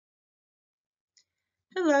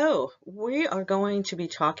Hello, we are going to be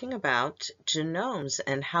talking about genomes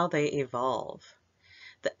and how they evolve.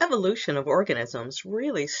 The evolution of organisms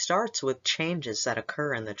really starts with changes that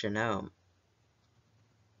occur in the genome.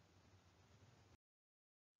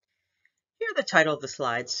 Here the title of the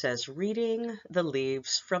slide says, Reading the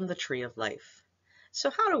Leaves from the Tree of Life. So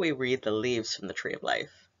how do we read the leaves from the Tree of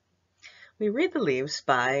Life? We read the leaves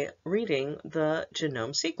by reading the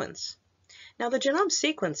genome sequence. Now, the genome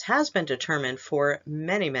sequence has been determined for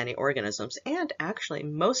many organisms, and actually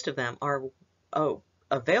most of them are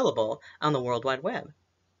available on the World Wide Web.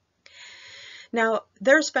 Now,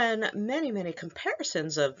 there's been many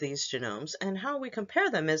comparisons of these genomes, and how we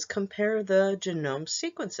compare them is compare the genome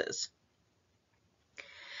sequences.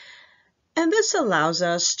 And this allows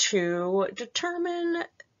us to determine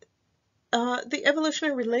the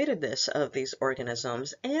evolutionary relatedness of these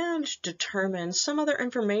organisms and determine some other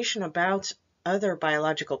information about other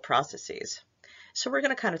biological processes. So we're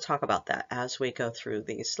going to kind of talk about that as we go through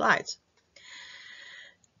these slides.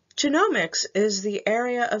 Genomics is the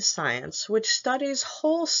area of science which studies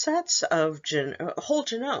whole sets of whole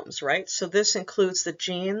genomes, right? So this includes the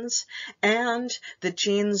genes and the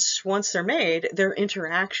genes, once they're made, their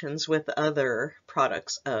interactions with other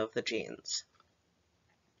products of the genes.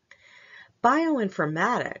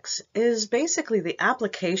 Bioinformatics is basically the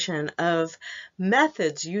application of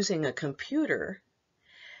methods using a computer,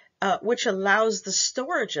 which allows the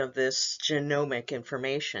storage of this genomic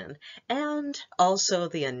information and also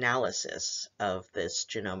the analysis of this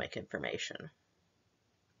genomic information.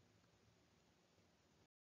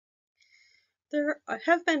 There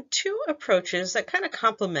have been two approaches that kind of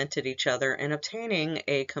complemented each other in obtaining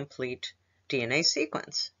a complete DNA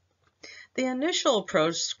sequence. The initial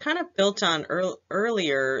approach kind of built on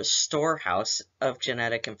earlier storehouse of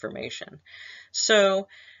genetic information. So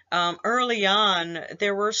early on,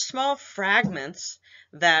 there were small fragments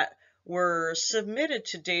that were submitted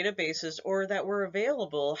to databases or that were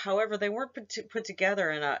available. However, they weren't put together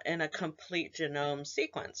in a complete genome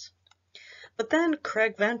sequence. But then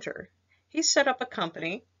Craig Venter, he set up a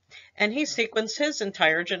company and he sequenced his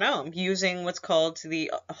entire genome using what's called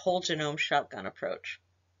the whole genome shotgun approach.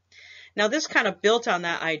 Now, this kind of built on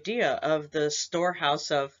that idea of the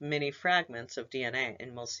storehouse of many fragments of DNA,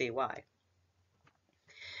 and we'll see why.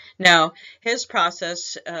 Now, his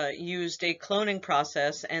process used a cloning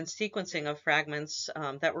process and sequencing of fragments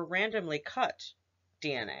that were randomly cut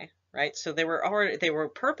DNA, right? So they were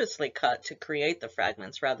purposely cut to create the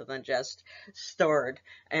fragments rather than just stored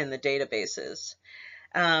in the databases.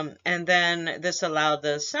 And then this allowed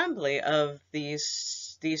the assembly of these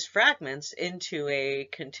fragments into a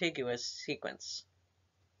contiguous sequence.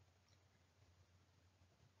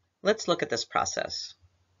 Let's look at this process.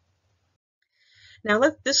 Now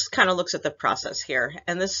this kind of looks at the process here,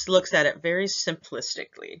 and this looks at it very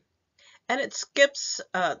simplistically. And it skips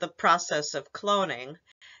the process of cloning.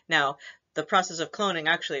 Now, the process of cloning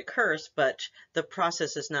actually occurs, but the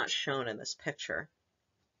process is not shown in this picture.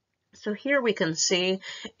 So here we can see,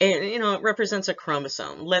 it represents a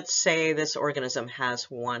chromosome. Let's say this organism has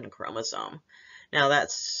one chromosome. Now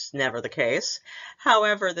that's never the case.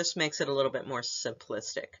 However, this makes it a little bit more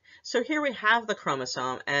simplistic. So here we have the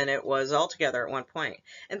chromosome and it was all together at one point.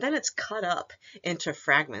 And then it's cut up into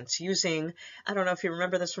fragments using, I don't know if you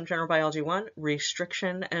remember this from General Biology 1,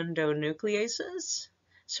 restriction endonucleases.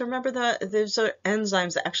 So remember those are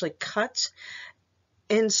enzymes that actually cut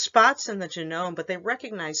in spots in the genome, but they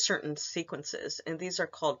recognize certain sequences, and these are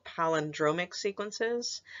called palindromic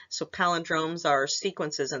sequences. So palindromes are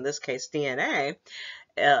sequences, in this case DNA,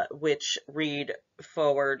 which read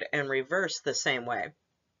forward and reverse the same way.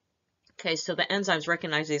 Okay, so the enzymes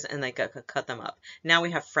recognize these and they cut them up. Now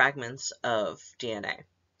we have fragments of DNA.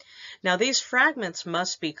 Now these fragments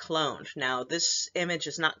must be cloned. Now this image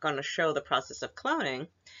is not going to show the process of cloning.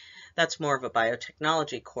 That's more of a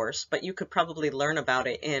biotechnology course, but you could probably learn about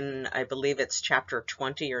it in, I believe it's chapter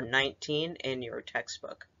 20 or 19 in your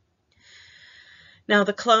textbook. Now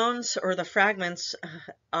the clones or the fragments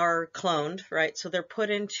are cloned, right? So they're put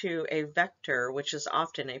into a vector, which is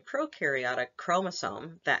often a prokaryotic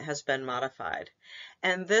chromosome that has been modified.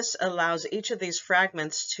 And this allows each of these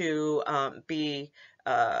fragments to be,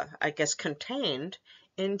 I guess, contained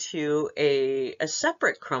into a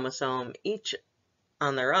separate chromosome, each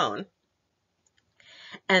on their own.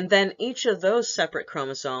 And then each of those separate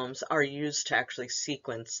chromosomes are used to actually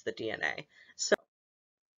sequence the DNA. So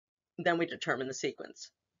then we determine the sequence.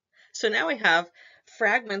 So now we have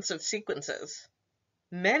fragments of sequences,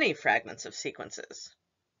 many fragments of sequences.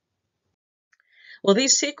 Well,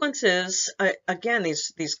 these sequences, again,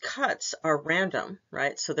 these cuts are random,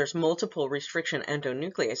 right? So there's multiple restriction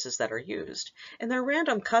endonucleases that are used, and they're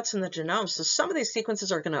random cuts in the genome. So some of these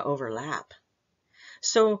sequences are going to overlap.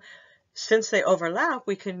 So since they overlap,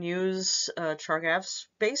 we can use Chargaff's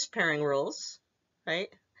base pairing rules, right?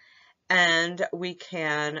 And we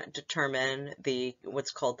can determine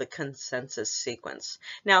what's called the consensus sequence.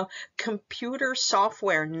 Now, computer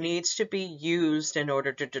software needs to be used in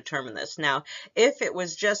order to determine this. Now, if it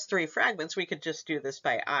was just 3 fragments, we could just do this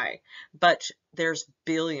by eye, but there's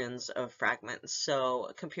billions of fragments,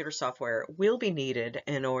 so computer software will be needed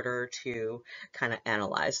in order to kind of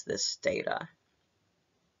analyze this data.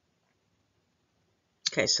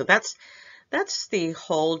 Okay, so that's the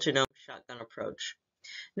whole genome shotgun approach.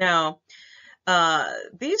 Now,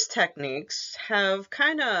 these techniques have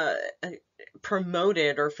kind of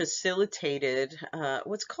promoted or facilitated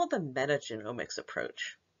what's called the metagenomics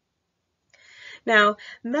approach. Now,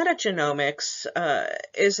 metagenomics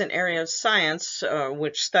is an area of science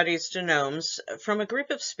which studies genomes from a group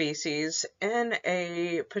of species in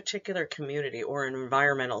a particular community or an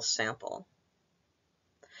environmental sample.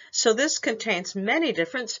 So this contains many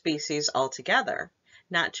different species altogether,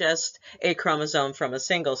 not just a chromosome from a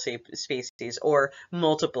single species or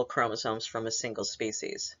multiple chromosomes from a single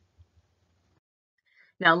species.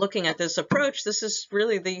 Now, looking at this approach, this is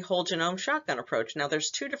really the whole genome shotgun approach. Now,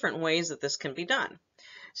 there's 2 different ways that this can be done.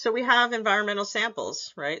 So we have environmental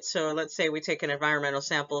samples, right? So let's say we take an environmental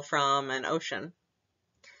sample from an ocean.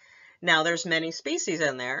 Now, there's many species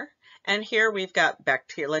in there. And here we've got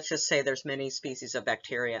bacteria. Let's just say there's many species of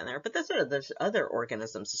bacteria in there, but there's other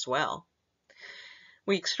organisms as well.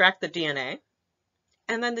 We extract the DNA,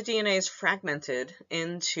 and then the DNA is fragmented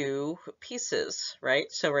into pieces,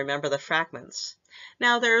 right? So remember the fragments.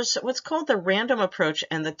 Now there's what's called the random approach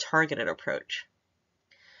and the targeted approach.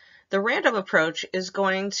 The random approach is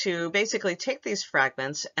going to basically take these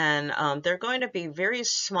fragments and they're going to be very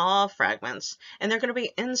small fragments and they're going to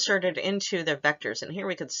be inserted into the vectors. And here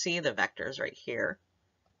we could see the vectors right here.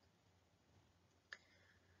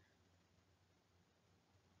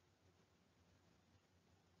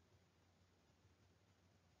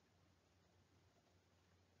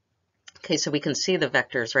 Okay, so we can see the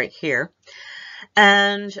vectors right here.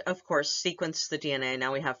 And of course, sequence the DNA.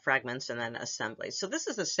 Now we have fragments and then assembly. So this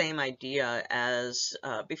is the same idea as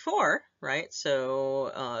before, right?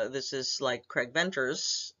 So this is like Craig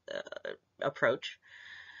Venter's approach,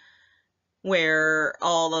 where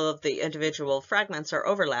all of the individual fragments are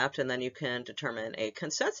overlapped and then you can determine a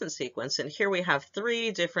consensus sequence. And here we have 3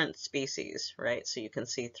 different species, right? So you can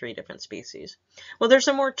see 3 different species. Well, there's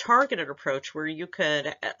a more targeted approach where you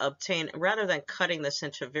could obtain, rather than cutting this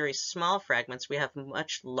into very small fragments, we have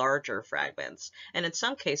much larger fragments. And in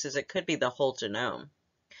some cases, it could be the whole genome.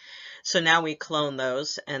 So now we clone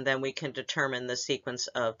those and then we can determine the sequence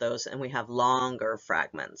of those and we have longer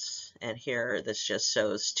fragments. And here this just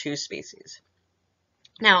shows 2 species.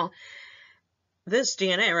 Now this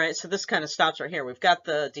DNA, right, so this kind of stops right here. We've got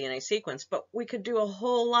the DNA sequence, but we could do a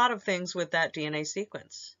whole lot of things with that DNA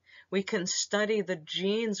sequence. We can study the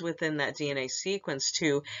genes within that DNA sequence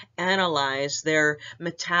to analyze their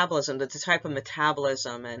metabolism, the type of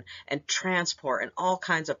metabolism and transport and all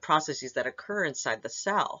kinds of processes that occur inside the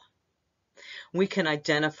cell. We can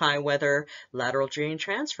identify whether lateral gene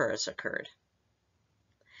transfer has occurred.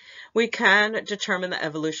 We can determine the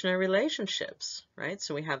evolutionary relationships, right?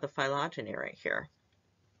 So we have the phylogeny right here.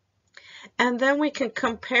 And then we can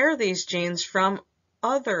compare these genes from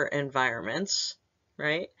other environments,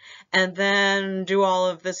 right? And then do all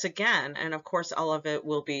of this again. And of course, all of it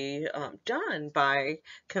will be done by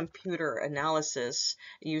computer analysis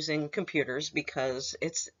using computers because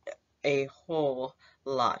it's a whole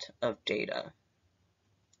lot of data.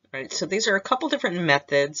 Right, so these are a couple different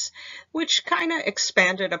methods which kind of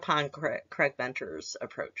expanded upon Craig Venter's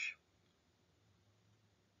approach.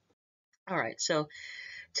 All right, so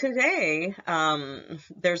today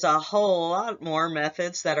there's a whole lot more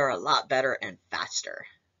methods that are a lot better and faster.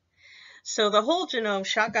 So the whole genome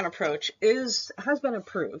shotgun approach has been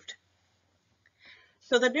approved.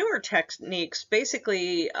 So the newer techniques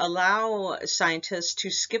basically allow scientists to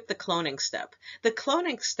skip the cloning step. The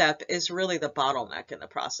cloning step is really the bottleneck in the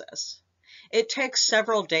process. It takes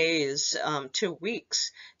several days to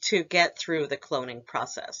weeks to get through the cloning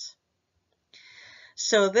process.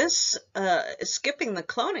 So this skipping the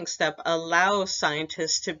cloning step allows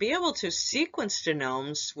scientists to be able to sequence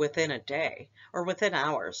genomes within a day or within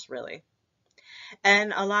hours, really.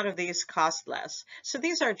 And a lot of these cost less. So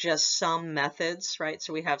these are just some methods, right?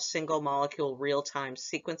 So we have single molecule real-time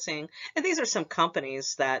sequencing, and these are some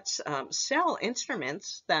companies that sell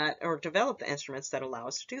instruments that, or develop the instruments that allow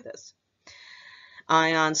us to do this.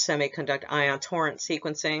 Ion semiconductor, ion torrent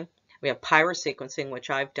sequencing. We have pyrosequencing, which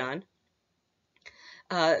I've done.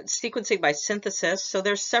 Sequencing by synthesis. So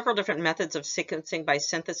there's several different methods of sequencing by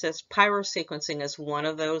synthesis. Pyrosequencing is one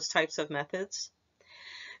of those types of methods.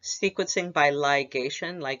 Sequencing by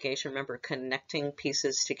ligation. Ligation, remember, connecting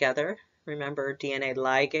pieces together. Remember DNA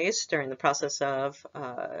ligase during the process of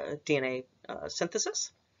DNA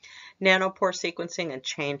synthesis. Nanopore sequencing and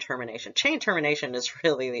chain termination. Chain termination is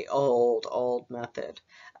really the old method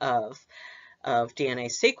of DNA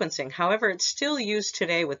sequencing. However, it's still used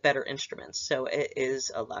today with better instruments, so it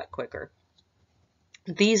is a lot quicker.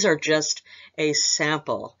 These are just a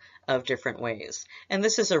sample of different ways. And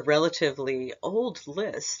this is a relatively old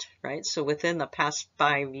list, right? So within the past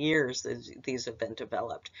 5 years, these have been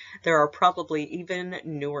developed. There are probably even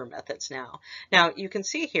newer methods now. Now, you can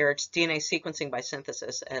see here, it's DNA sequencing by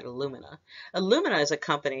synthesis at Illumina. Illumina is a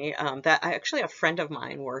company that actually a friend of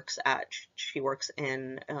mine works at. She works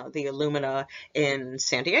in the Illumina in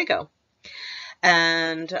San Diego.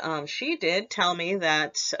 And she did tell me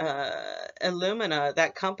that Illumina,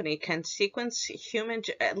 that company, can sequence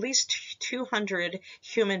at least 200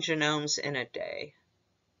 human genomes in a day.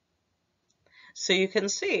 So you can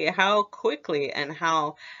see how quickly and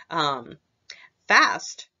how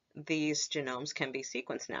fast these genomes can be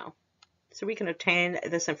sequenced now. So we can obtain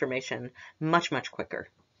this information much, much quicker.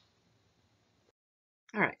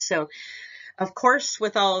 All right, so of course,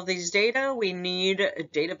 with all of these data, we need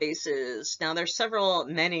databases. Now, there's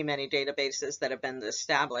many databases that have been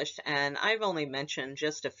established, and I've only mentioned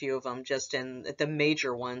just a few of them, just in the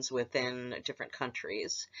major ones within different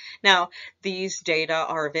countries. Now, these data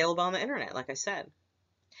are available on the internet, like I said.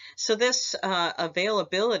 So this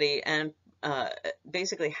availability and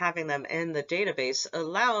basically having them in the database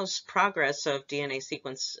allows progress of DNA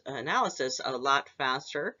sequence analysis a lot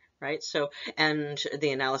faster, right? So, and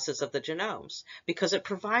the analysis of the genomes, because it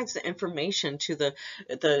provides the information to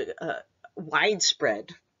the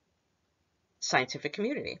widespread scientific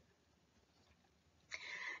community.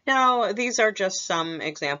 Now, these are just some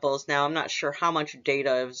examples. Now, I'm not sure how much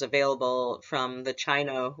data is available from the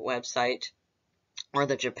China website or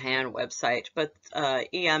the Japan website, but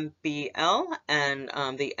EMBL and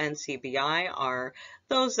the NCBI are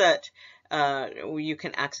those that you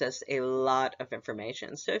can access a lot of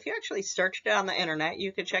information. So if you actually searched it on the internet,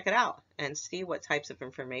 you can check it out and see what types of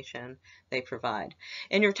information they provide.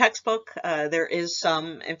 In your textbook, there is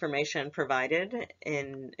some information provided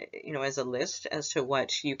in, as a list as to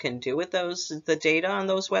what you can do with the data on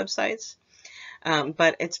those websites.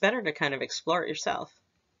 But it's better to kind of explore it yourself.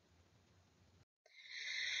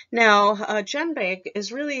 Now, GenBank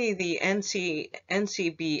is really the NCBI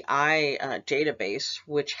database,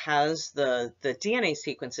 which has the DNA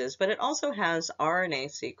sequences, but it also has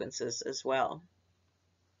RNA sequences as well.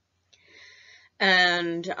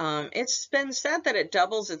 And it's been said that it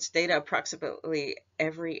doubles its data approximately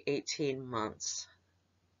every 18 months.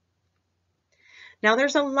 Now,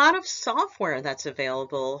 there's a lot of software that's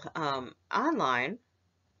available online,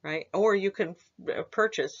 right? Or you can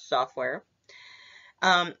purchase software.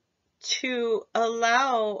 To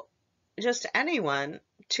allow just anyone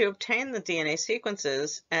to obtain the DNA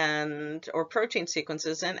sequences or protein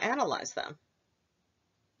sequences and analyze them.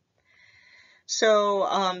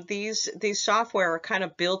 So these software are kind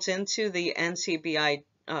of built into the NCBI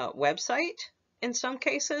website in some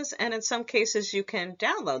cases, and in some cases you can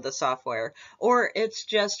download the software, or it's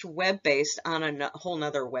just web-based on a whole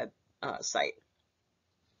nother web site.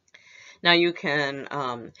 Now you can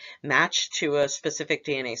match to a specific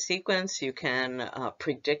DNA sequence, you can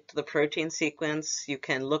predict the protein sequence, you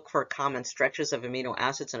can look for common stretches of amino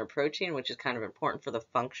acids in a protein, which is kind of important for the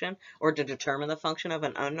function or to determine the function of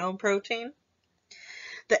an unknown protein.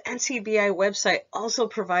 The NCBI website also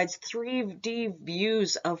provides 3D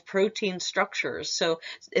views of protein structures. So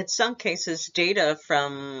in some cases, data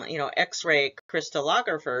from X-ray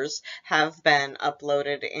crystallographers have been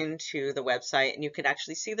uploaded into the website, and you could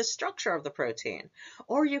actually see the structure of the protein.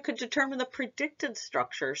 Or you could determine the predicted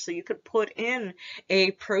structure. So you could put in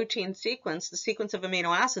a protein sequence, the sequence of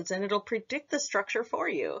amino acids, and it'll predict the structure for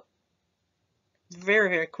you. Very,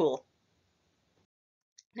 very cool.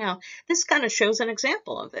 Now, this kind of shows an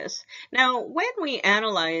example of this. Now, when we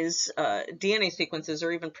analyze DNA sequences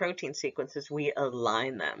or even protein sequences, we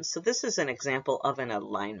align them. So this is an example of an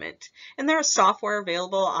alignment. And there is software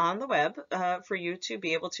available on the web for you to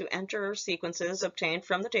be able to enter sequences obtained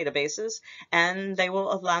from the databases, and they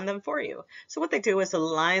will align them for you. So what they do is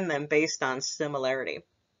align them based on similarity.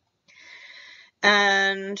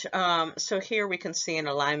 And so here we can see an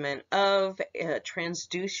alignment of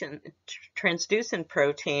transducin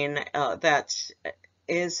protein that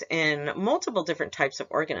is in multiple different types of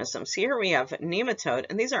organisms. Here we have nematode,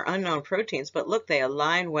 and these are unknown proteins, but look, they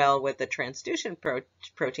align well with the transducin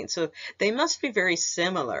protein. So they must be very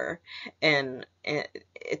similar, and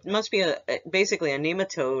it must be basically a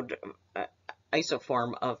nematode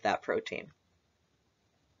isoform of that protein.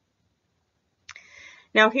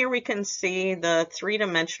 Now here we can see the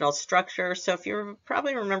three-dimensional structure. So if you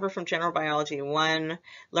probably remember from General Biology 1,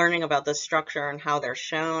 learning about the structure and how they're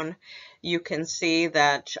shown, you can see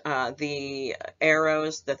that the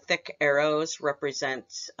arrows, the thick arrows, represent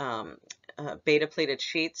beta-pleated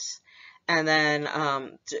sheets. And then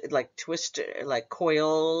like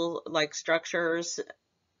coil-like structures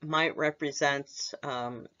might represent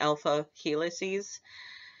alpha helices.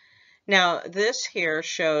 Now, this here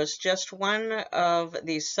shows just one of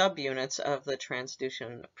the subunits of the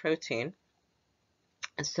transducin protein.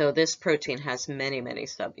 And so this protein has many, many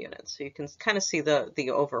subunits. So you can kind of see the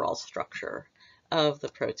overall structure of the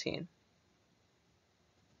protein.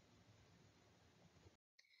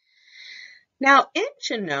 Now, in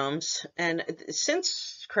genomes, and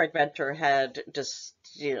since Craig Venter had just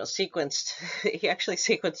sequenced, he actually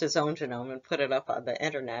sequenced his own genome and put it up on the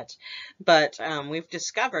internet, but we've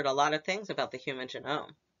discovered a lot of things about the human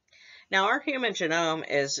genome. Now, our human genome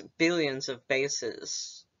is billions of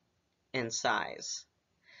bases in size,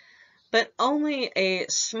 but only a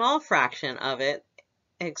small fraction of it,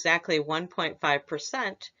 exactly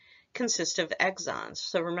 1.5%, consists of exons.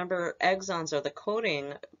 So remember, exons are the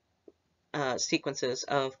coding sequences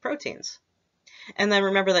of proteins. And then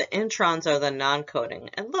remember that introns are the non-coding.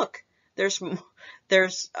 And look, there's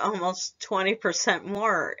almost 20%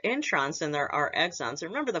 more introns than there are exons.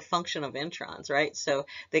 Remember the function of introns, right? So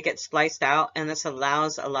they get spliced out, and this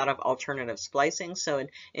allows a lot of alternative splicing. So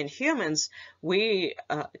in humans, we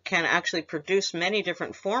can actually produce many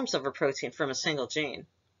different forms of a protein from a single gene.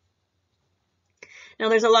 Now,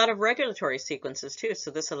 there's a lot of regulatory sequences too, so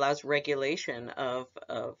this allows regulation of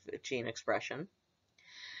gene expression,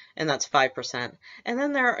 and that's 5%. And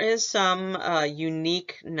then there is some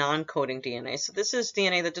unique non-coding DNA. So this is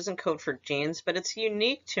DNA that doesn't code for genes, but it's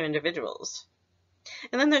unique to individuals.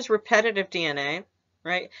 And then there's repetitive DNA,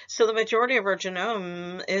 right? So the majority of our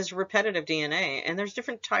genome is repetitive DNA, and there's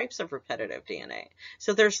different types of repetitive DNA.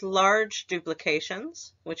 So there's large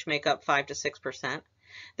duplications, which make up 5 to 6%.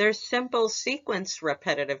 There's simple sequence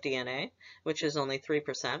repetitive DNA, which is only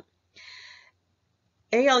 3%.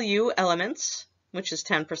 ALU elements, which is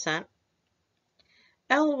 10%.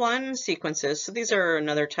 L1 sequences, so these are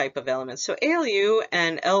another type of elements. So ALU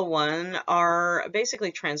and L1 are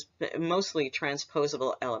basically mostly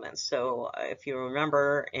transposable elements. So if you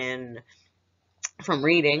remember from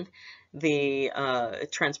reading, the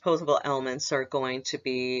transposable elements are going to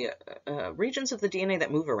be regions of the DNA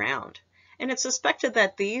that move around. And it's suspected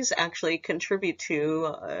that these actually contribute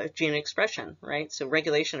to gene expression, right? So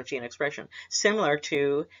regulation of gene expression, similar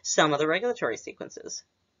to some of the regulatory sequences.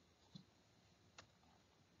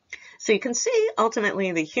 So you can see,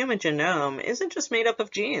 ultimately, the human genome isn't just made up of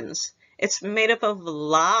genes. It's made up of a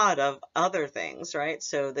lot of other things, right?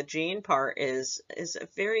 So the gene part is a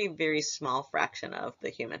very, very small fraction of the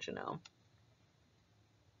human genome.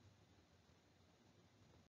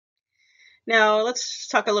 Now, let's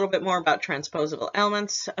talk a little bit more about transposable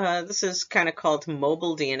elements. This is kind of called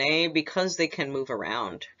mobile DNA because they can move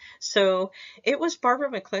around. So it was Barbara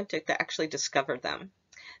McClintock that actually discovered them.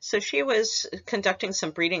 So she was conducting some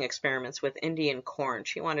breeding experiments with Indian corn.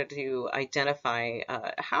 She wanted to identify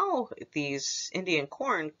how these Indian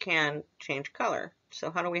corn can change color. So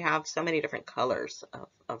how do we have so many different colors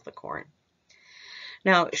of the corn?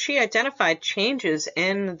 Now, she identified changes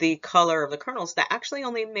in the color of the kernels that actually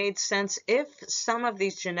only made sense if some of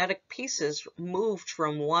these genetic pieces moved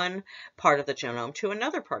from one part of the genome to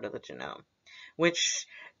another part of the genome, which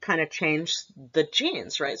kind of changed the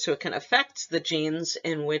genes, right? So it can affect the genes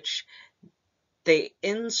in which they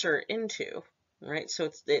insert into, right? So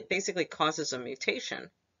it basically causes a mutation,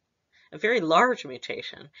 a very large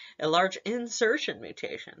mutation, a large insertion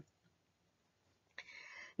mutation.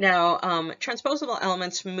 Now, transposable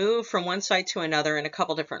elements move from one site to another in a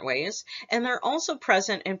couple different ways, and they're also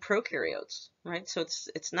present in prokaryotes, right? So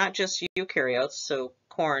it's not just eukaryotes. So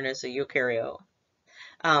corn is a eukaryote,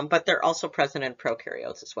 but they're also present in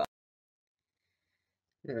prokaryotes as well.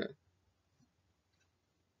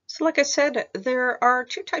 So like I said, there are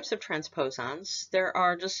two types of transposons. There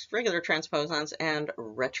are just regular transposons and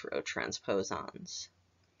retrotransposons.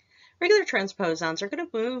 Regular transposons are going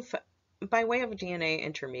to move by way of a DNA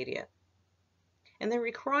intermediate, and they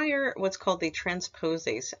require what's called the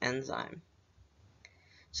transposase enzyme.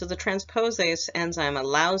 So the transposase enzyme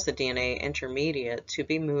allows the DNA intermediate to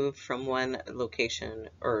be moved from one location,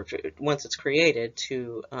 or once it's created,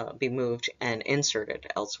 to be moved and inserted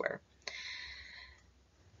elsewhere.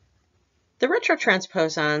 The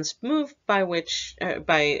retrotransposons move by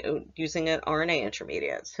using an RNA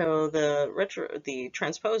intermediate. So the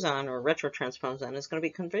transposon or retrotransposon is going to be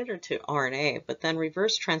converted to RNA, but then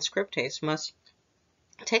reverse transcriptase must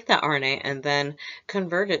take that RNA and then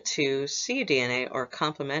convert it to cDNA or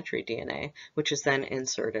complementary DNA, which is then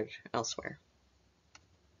inserted elsewhere.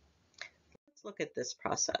 Let's look at this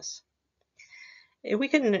process. We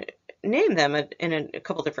can name them in a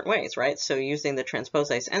couple different ways, right? So using the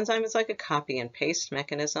transposase enzyme is like a copy and paste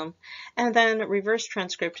mechanism. And then reverse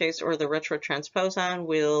transcriptase or the retrotransposon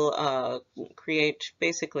will create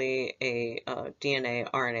basically a DNA,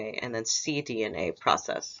 RNA, and then cDNA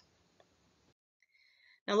process.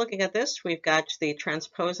 Now looking at this, we've got the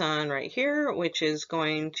transposon right here, which is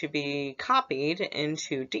going to be copied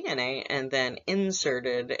into DNA and then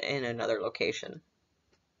inserted in another location.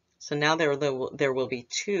 So now there will be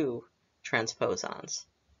two transposons.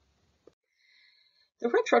 The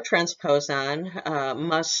retrotransposon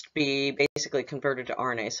must be basically converted to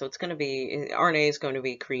RNA. So RNA is going to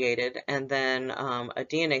be created, and then a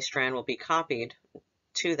DNA strand will be copied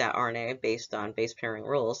to that RNA based on base pairing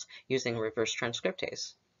rules using reverse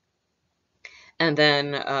transcriptase. And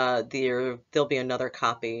then there'll be another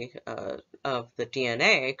copy of the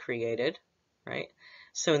DNA created, right?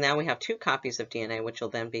 So now we have two copies of DNA, which will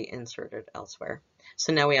then be inserted elsewhere.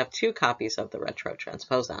 So now we have two copies of the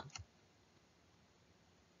retrotransposon.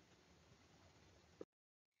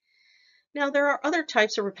 Now there are other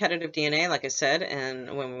types of repetitive DNA, like I said,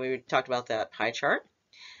 and when we talked about that pie chart.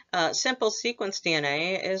 Simple sequence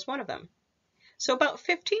DNA is one of them. So about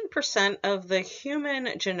 15% of the human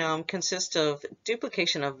genome consists of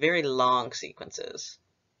duplication of very long sequences.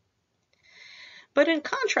 But in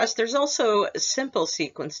contrast, there's also simple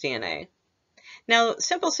sequence DNA. Now,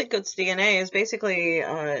 simple sequence DNA is basically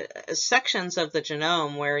sections of the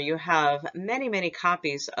genome where you have many, many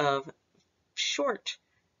copies of short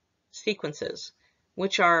sequences,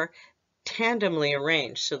 which are tandemly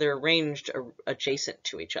arranged. So they're arranged adjacent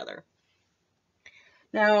to each other.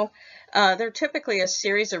 Now, they're typically a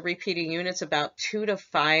series of repeating units, about 2 to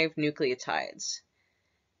 5 nucleotides.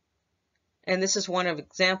 And this is one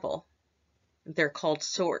example. They're called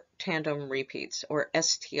short tandem repeats, or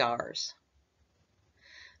STRs.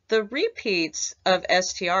 The repeats of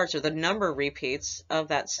STRs, or the number repeats of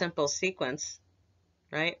that simple sequence,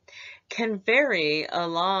 right, can vary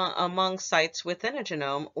among sites within a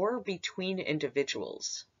genome or between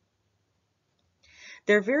individuals.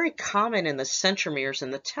 They're very common in the centromeres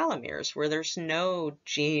and the telomeres, where there's no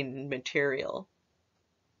gene material.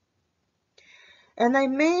 And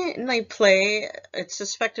it's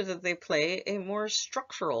suspected that they play a more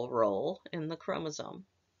structural role in the chromosome.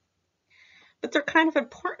 But they're kind of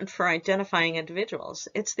important for identifying individuals.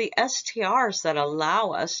 It's the STRs that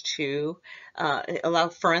allow us to allow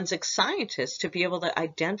forensic scientists to be able to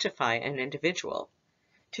identify an individual,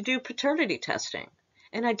 to do paternity testing,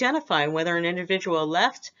 and identify whether an individual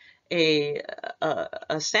left a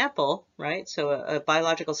sample, right? So a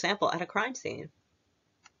biological sample at a crime scene.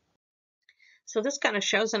 So this kind of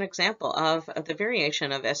shows an example of the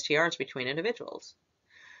variation of STRs between individuals.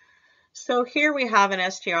 So here we have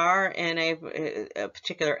an STR in a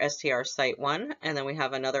particular STR site 1, and then we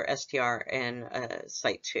have another STR in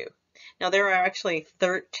site 2. Now there are actually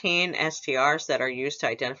 13 STRs that are used to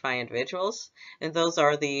identify individuals, and those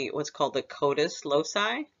are what's called the CODIS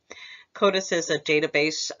loci. CODIS is a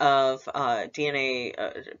database of DNA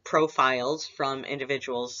profiles from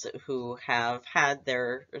individuals who have had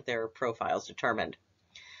their profiles determined.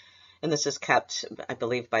 And this is kept, I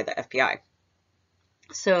believe, by the FBI.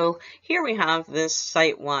 So here we have this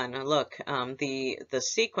site 1. Look, the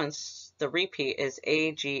sequence, the repeat is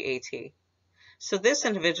AGAT. So this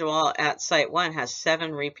individual at site 1 has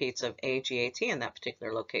 7 repeats of AGAT in that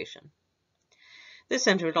particular location. This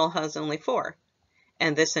individual has only 4,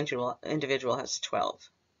 and this individual has 12.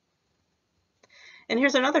 And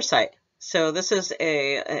here's another site. So this is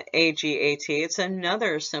a AGAT. It's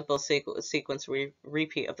another simple sequence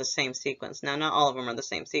repeat of the same sequence. Now, not all of them are the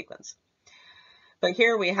same sequence. But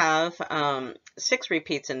here we have 6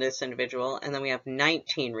 repeats in this individual, and then we have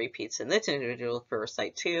 19 repeats in this individual for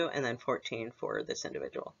site 2, and then 14 for this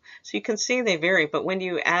individual. So you can see they vary, but when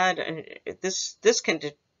you add, this can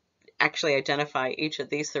actually identify each of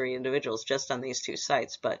these 3 individuals just on these 2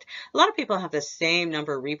 sites, but a lot of people have the same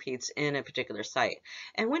number of repeats in a particular site.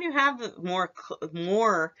 And when you have more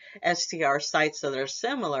STR sites that are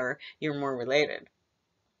similar, you're more related.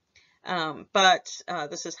 But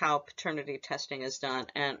this is how paternity testing is done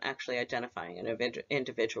and actually identifying an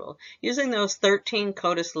individual. Using those 13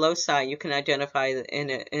 CODIS loci, you can identify an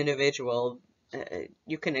individual.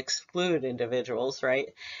 You can exclude individuals,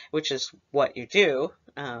 right? Which is what you do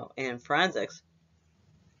in forensics.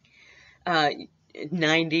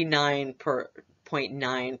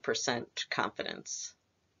 99.9% confidence.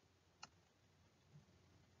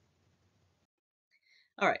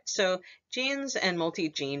 All right, so genes and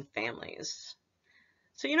multi-gene families.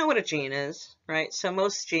 So you know what a gene is, right? So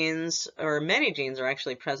most genes, or many genes, are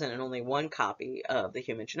actually present in only one copy of the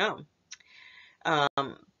human genome.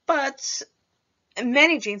 But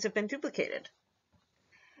many genes have been duplicated.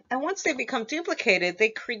 And once they become duplicated, they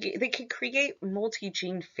can create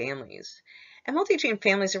multi-gene families. And multi-gene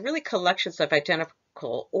families are really collections of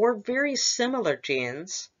identical or very similar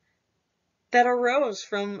genes that arose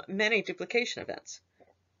from many duplication events.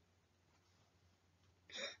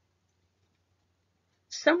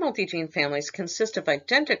 Some multi-gene families consist of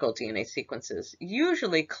identical DNA sequences,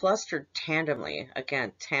 usually clustered tandemly.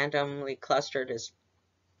 Again, tandemly clustered is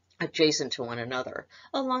adjacent to one another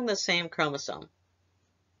along the same chromosome.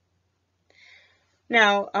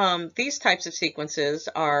 Now, these types of sequences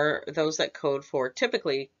are those that code for,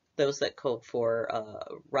 typically those that code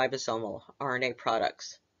for ribosomal RNA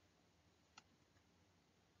products.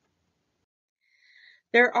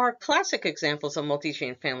 There are classic examples of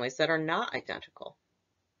multi-gene families that are not identical.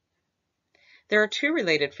 There are 2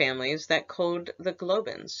 related families that code the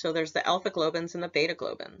globins. So there's the alpha globins and the beta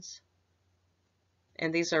globins.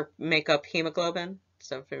 And these make up hemoglobin.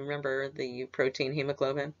 So if you remember the protein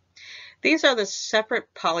hemoglobin. These are the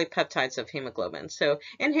separate polypeptides of hemoglobin. So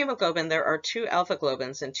in hemoglobin, there are 2 alpha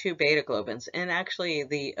globins and 2 beta globins, and actually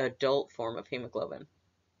the adult form of hemoglobin.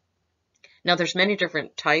 Now there's many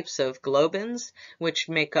different types of globins, which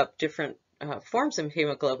make up different forms of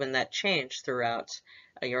hemoglobin that change throughout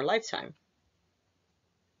your lifetime.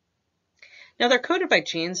 Now they're coded by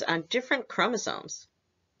genes on different chromosomes,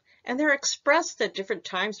 and they're expressed at different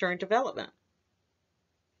times during development.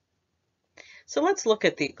 So let's look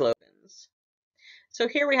at the globins. So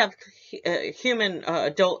here we have human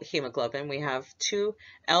adult hemoglobin. We have 2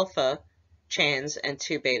 alpha chains and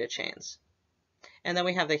 2 beta chains. And then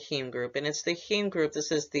we have the heme group, and it's the heme group,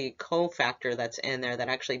 this is the cofactor that's in there that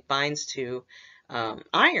actually binds to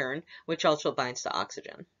iron, which also binds to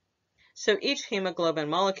oxygen. So each hemoglobin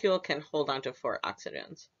molecule can hold on to 4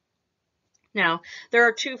 oxygens. Now, there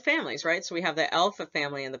are 2 families, right? So we have the alpha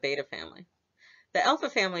family and the beta family. The alpha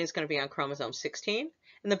family is going to be on chromosome 16,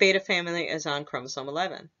 and the beta family is on chromosome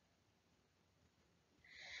 11.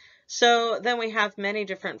 So then we have many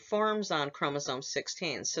different forms on chromosome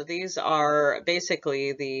 16. So these are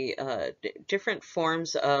basically the different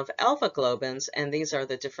forms of alpha globins, and these are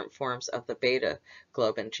the different forms of the beta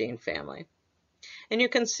globin gene family. And you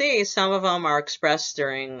can see some of them are expressed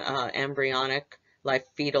during embryonic life,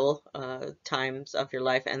 fetal times of your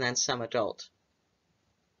life, and then some adult.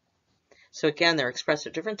 So again, they're expressed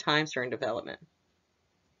at different times during development.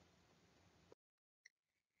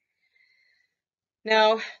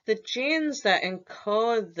 Now, the genes that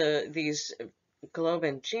encode these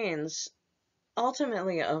globin genes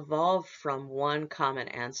ultimately evolved from one common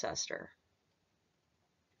ancestor.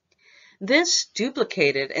 This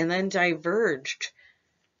duplicated and then diverged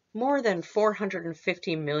more than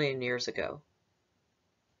 450 million years ago.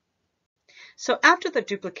 So after the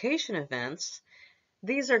duplication events,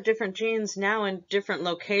 these are different genes now in different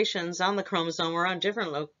locations on the chromosome or on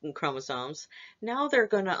different chromosomes. Now they're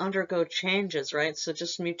going to undergo changes, right? So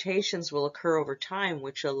just mutations will occur over time,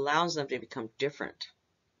 which allows them to become different.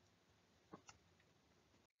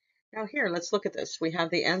 Now here, let's look at this. We have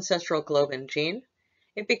the ancestral globin gene.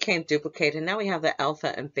 It became duplicated. Now we have the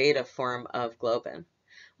alpha and beta form of globin.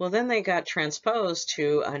 Well, then they got transposed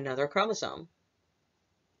to another chromosome,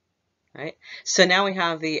 right? So now we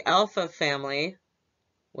have the alpha family,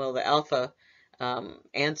 well, the alpha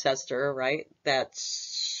ancestor, right, that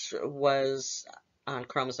was on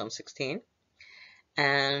chromosome 16,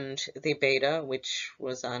 and the beta, which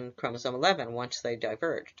was on chromosome 11 once they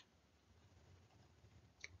diverged.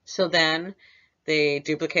 So then they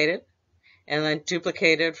duplicated, and then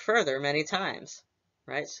duplicated further many times,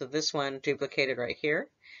 right? So this one duplicated right here,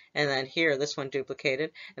 and then here this one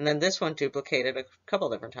duplicated, and then this one duplicated a couple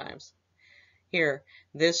different times. Here,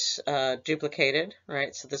 this duplicated,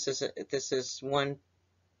 right? So this is one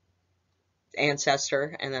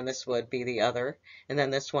ancestor, and then this would be the other, and then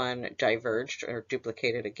this one diverged or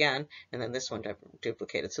duplicated again, and then this one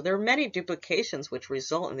duplicated. So there are many duplications which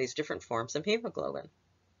result in these different forms of hemoglobin.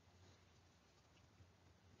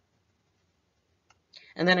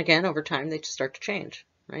 And then again, over time, they start to change,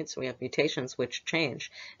 right? So we have mutations which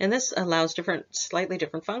change, and this allows slightly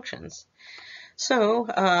different functions. So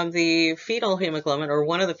the fetal hemoglobin, or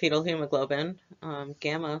one of the fetal hemoglobin,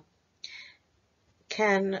 gamma,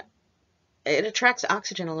 it attracts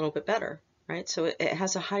oxygen a little bit better, right? So it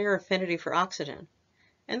has a higher affinity for oxygen.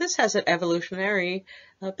 And this has an evolutionary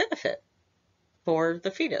benefit for the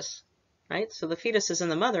fetus, right? So the fetus is in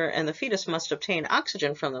the mother, and the fetus must obtain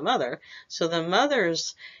oxygen from the mother. So the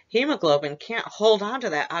mother's hemoglobin can't hold on to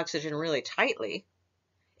that oxygen really tightly.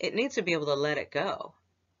 It needs to be able to let it go.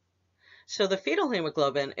 So the fetal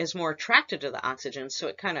hemoglobin is more attracted to the oxygen, so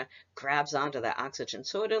it kind of grabs onto that oxygen.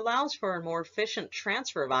 So it allows for a more efficient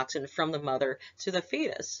transfer of oxygen from the mother to the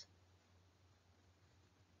fetus.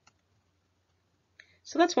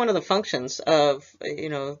 So that's one of the functions of,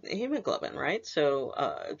 hemoglobin, right? So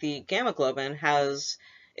the gamma globin has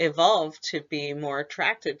evolved to be more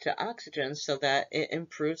attracted to oxygen so that it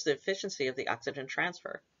improves the efficiency of the oxygen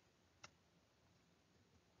transfer.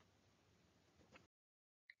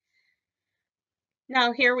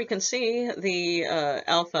 Now here we can see the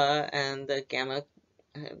alpha and the gamma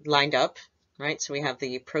lined up, right? So we have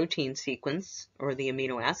the protein sequence or the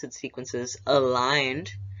amino acid sequences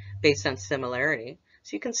aligned based on similarity.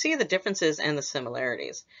 So you can see the differences and the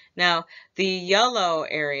similarities. Now, the yellow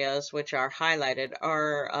areas, which are highlighted,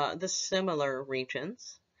 are the similar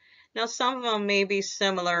regions. Now, some of them may be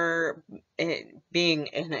similar, being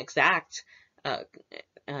an exact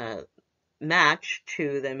match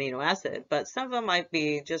to the amino acid, but some of them might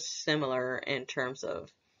be just similar in terms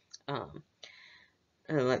of,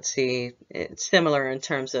 let's see, it's similar in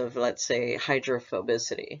terms of, let's say,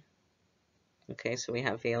 hydrophobicity. Okay, so we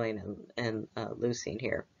have valine and leucine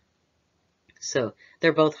here. So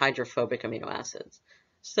they're both hydrophobic amino acids.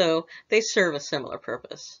 So they serve a similar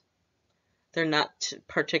purpose. They're not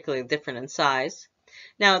particularly different in size.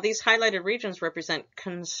 Now, these highlighted regions represent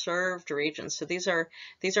conserved regions. So these are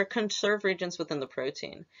conserved regions within the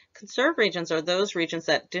protein. Conserved regions are those regions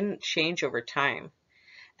that didn't change over time.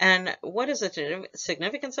 And what is the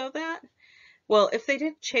significance of that? Well, if they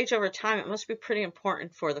didn't change over time, it must be pretty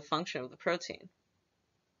important for the function of the protein.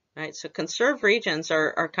 Right? So conserved regions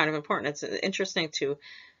are kind of important. It's interesting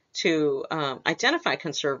to identify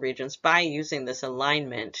conserved regions by using this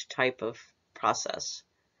alignment type of process,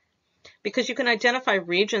 because you can identify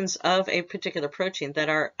regions of a particular protein that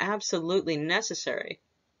are absolutely necessary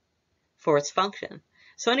for its function.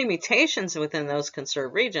 So any mutations within those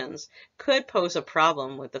conserved regions could pose a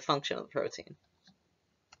problem with the function of the protein.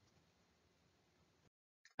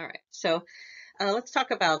 All right, so let's talk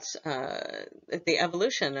about the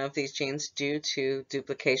evolution of these genes due to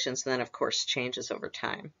duplications, and then of course changes over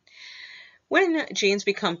time. When genes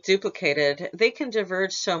become duplicated, they can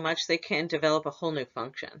diverge so much they can develop a whole new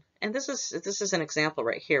function. And this is an example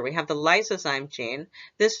right here. We have the lysozyme gene.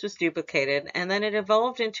 This was duplicated, and then it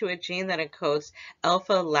evolved into a gene that encodes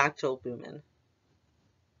alpha-lactalbumin.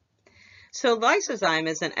 So lysozyme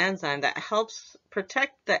is an enzyme that helps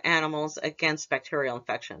protect the animals against bacterial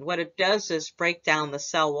infection. What it does is break down the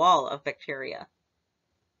cell wall of bacteria.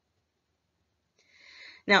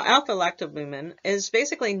 Now, alpha-lactalbumin is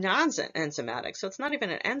basically non-enzymatic, so it's not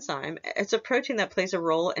even an enzyme. It's a protein that plays a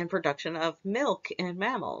role in production of milk in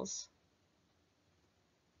mammals.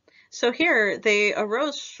 So here, they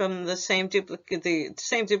arose from the same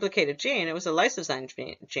duplicated gene. It was a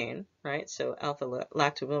lysozyme gene, right? So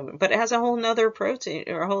alpha-lactalbumin, but it has a whole nother protein,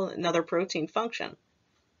 or a whole another protein function.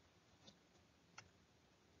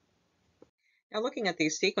 Now, looking at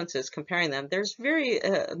these sequences, comparing them, there's very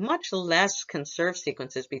much less conserved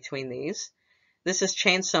sequences between these. This has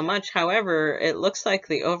changed so much. However, it looks like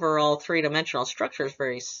the overall three-dimensional structure is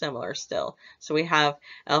very similar still. So we have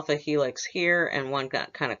alpha helix here, and one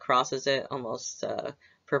kind of crosses it, almost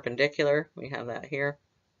perpendicular. We have that here.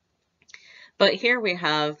 But here we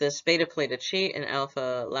have this beta-plated sheet in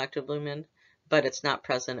alpha-lactalbumin, but it's not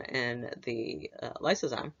present in the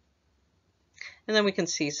lysozyme. And then we can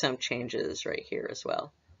see some changes right here as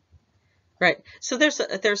well. Right, so there's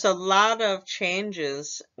a lot of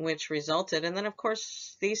changes which resulted, and then of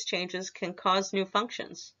course these changes can cause new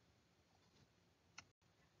functions.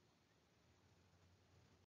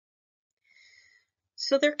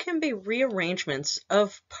 So there can be rearrangements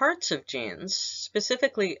of parts of genes,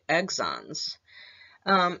 specifically exons.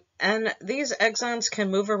 And these exons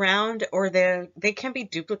can move around or they can be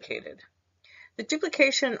duplicated. The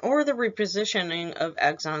duplication or the repositioning of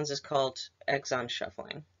exons is called exon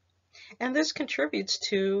shuffling. And this contributes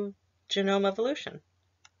to genome evolution.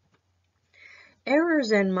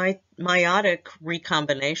 Errors in meiotic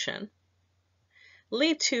recombination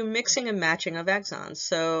lead to mixing and matching of exons.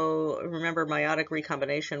 So remember, meiotic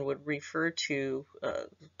recombination would refer to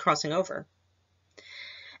crossing over.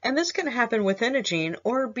 And this can happen within a gene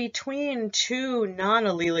or between two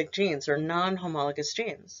non-allelic genes or non-homologous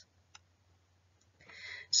genes.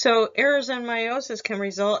 So errors in meiosis can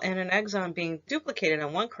result in an exon being duplicated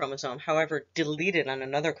on one chromosome, however, deleted on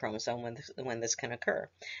another chromosome when this can occur.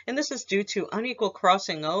 And this is due to unequal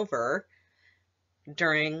crossing over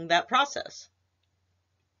during that process.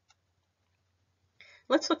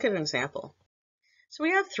 Let's look at an example. So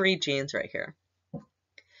we have three genes right here.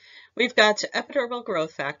 We've got epidermal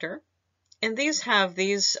growth factor, and these have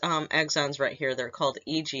these exons right here. They're called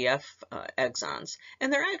EGF exons,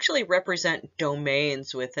 and they actually represent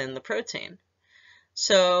domains within the protein.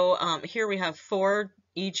 So here we have 4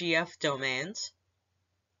 EGF domains,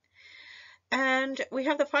 and we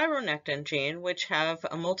have the fibronectin gene, which have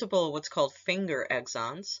a multiple what's called finger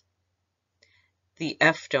exons, the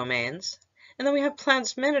F domains. And then we have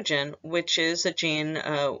plasminogen, which is a gene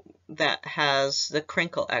that has the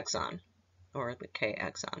crinkle exon, or the K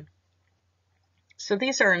exon. So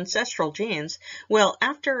these are ancestral genes. Well,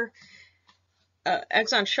 after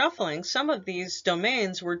exon shuffling, some of these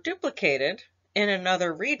domains were duplicated in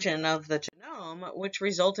another region of the genome, which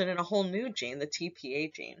resulted in a whole new gene, the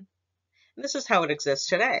TPA gene. And this is how it exists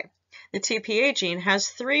today. The TPA gene has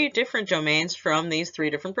 3 different domains from these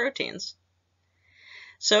 3 different proteins.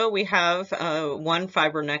 So we have 1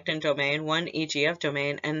 fibronectin domain, 1 EGF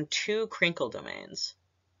domain, and 2 crinkle domains.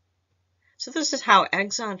 So this is how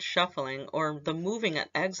exon shuffling, or the moving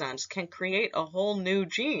of exons, can create a whole new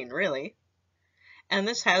gene, really. And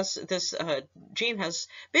this gene has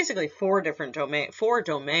basically 4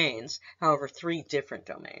 domains, however, 3 different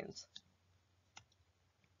domains.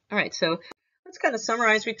 All right, so let's kind of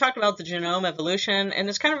summarize. We talked about the genome evolution, and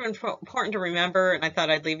it's kind of important to remember, and I thought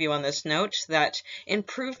I'd leave you on this note, that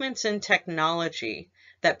improvements in technology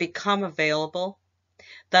that become available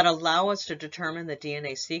that allow us to determine the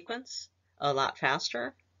DNA sequence a lot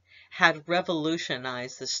faster had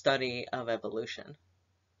revolutionized the study of evolution.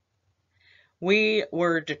 We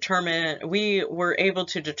were able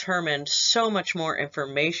to determine so much more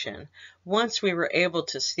information once we were able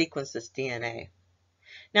to sequence this DNA.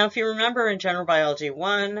 Now, if you remember in General Biology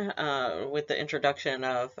 1, with the introduction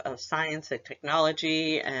of science and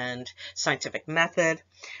technology and scientific method,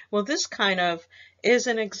 well, this kind of is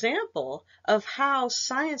an example of how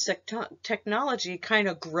science and technology kind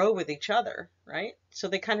of grow with each other, right? So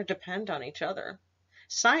they kind of depend on each other.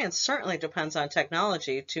 Science certainly depends on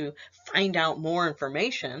technology to find out more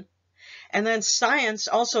information. And then science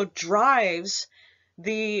also drives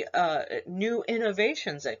the new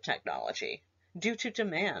innovations in technology due to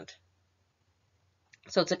demand.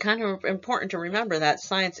 So it's kind of important to remember that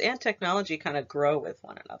science and technology kind of grow with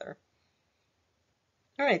one another.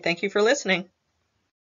 All right, thank you for listening.